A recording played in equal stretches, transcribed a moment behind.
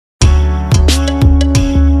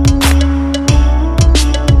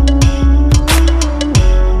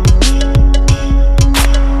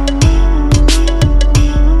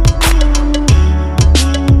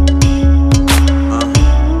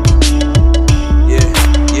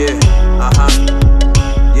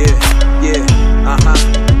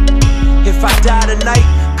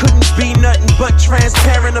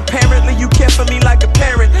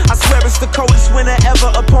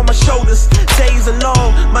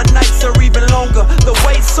my nights are even longer. The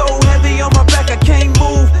weight's so heavy on my back I can't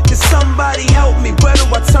move. Can somebody help me? Where do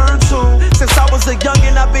I turn to? Since I was a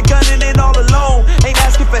youngin', I've been gunning it all alone. Ain't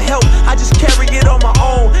asking for help, I just carry it on my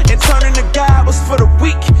own. And turning to God was for the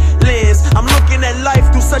weak lens. I'm looking at life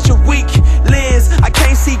through such a weak lens. I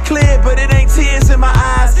can't see clear, but it ain't tears in my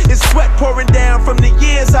eyes. It's sweat pouring down from the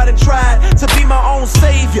years I done tried to be my own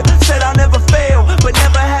savior. Said I'll never fail, but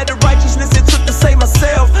never had the righteousness it took to save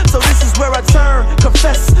myself. So this is where I turn,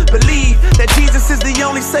 confess, believe that Jesus is the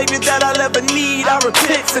only savior that I'll ever need. I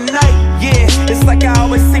repent tonight, yeah, it's like I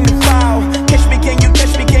always seem to fall. Catch me, can you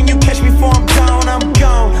catch me, can you catch me before I'm gone? I'm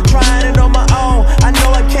gone, trying it on my own. I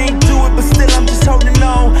know I can't do it, but still I'm just holding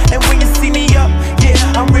on. And when you see me up, yeah,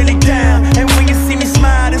 I'm really down. And when you see me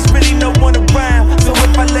smile, there's really no one around. So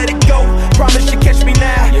if I let it go, promise you catch me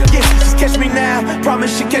now. Yeah, just catch me now,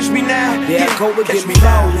 promise you catch me now. Yeah, go and get me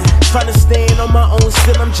rolling. Trying to stand on my own,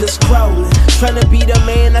 still I'm just crawling. Trying to be the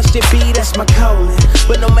man I should be, that's my calling.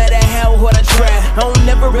 But no matter how hard I try, I don't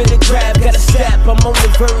never really grab. Gotta step, I'm on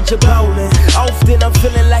the verge of bowling. Often I'm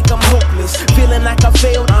feeling like I'm hopeless, feeling like I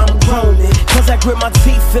failed, I'm groaning. Cause I grit my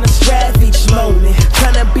teeth in a strap each morning.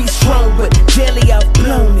 Trying to be strong, but daily I've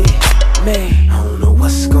blown it. Man, I don't know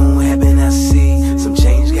what's gonna happen, I see some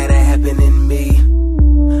change gotta happen in me.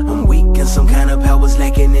 I'm weak and some kind of power's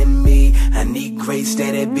lacking in me. I need grace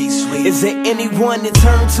that it be sweet. Is there anyone to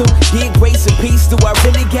turn to? Need grace and peace, do I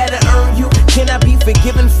really gotta earn you? Can I be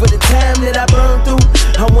forgiven for the time that I burned through?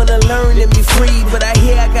 I wanna learn and be free, but I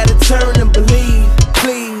hear I gotta turn and believe,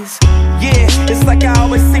 please. Yeah, it's like I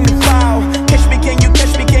always seem to fall. Catch me, can you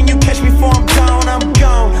catch me, can you catch me before I'm gone? I'm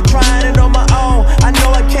gone, trying it on my own. I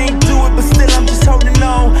know I can't do it, but still I'm just holding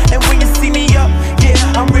on. And when you see me up, yeah,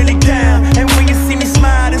 I'm really down. And when you see me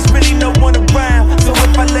smile, there's really no one around. So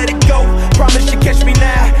if I let it go, promise you catch me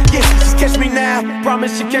now. Yeah, just catch me now,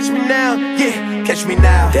 promise you catch me now. Yeah, catch me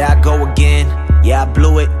now. There I go again, yeah I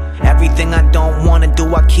blew it. Everything I don't wanna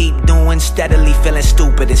do, I keep doing. Steadily feeling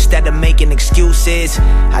stupid instead of making excuses.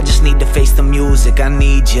 I just need to face the music, I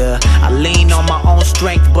need ya. I lean on my own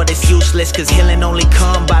strength, but it's useless. Cause healing only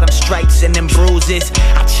come by them stripes and them bruises.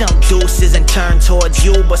 I chunk deuces and turn towards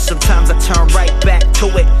you, but sometimes I turn right back to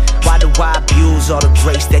it. Why do I abuse all the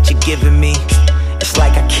grace that you're giving me? It's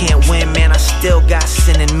like I can't win, man, I still got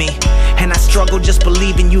sin in me. And I struggle just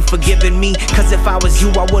believing you forgiving me. Cause if I was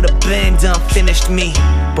you, I would've been done, finished me.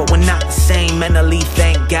 But we're not the same mentally,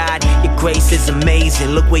 thank God. Your grace is amazing,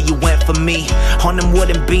 look where you went for me. On them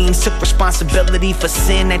wooden beams, took responsibility for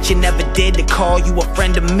sin that you never did, to call you a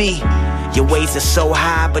friend of me. Your ways are so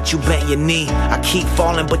high, but you bent your knee. I keep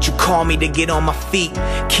falling, but you call me to get on my feet.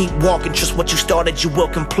 Keep walking, trust what you started, you will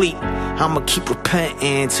complete. I'ma keep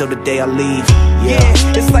repenting till the day I leave.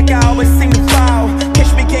 Yeah, it's like I always seem to fall.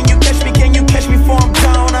 Catch me, can you catch me, can you catch me before I'm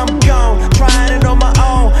gone? I'm gone, trying it on my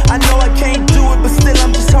own. I know I can't do it, but still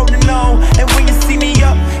I'm just holding on. And when you see me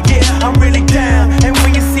up, yeah, I'm really down. And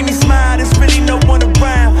when you see me smile, there's really no one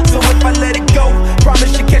around. So if I let it go,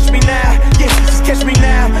 promise you catch me now. Yeah, just catch me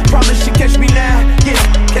now, promise you catch me now. Yeah,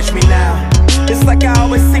 catch me now. It's like I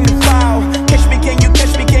always seem to fall. Catch me, can you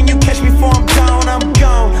catch me, can you catch me before I'm gone? I'm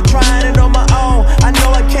gone, trying it on my own. I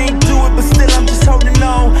know I can't do it, but still I'm just holding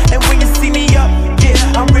on. And when you see me up, yeah,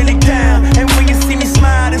 I'm really down. And when you see me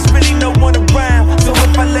smile, there's really no one around. So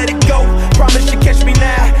if I let it go, promise you catch me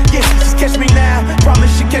now. Yeah, just catch me now,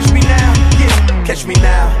 promise you catch me now. Yeah, catch me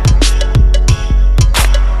now.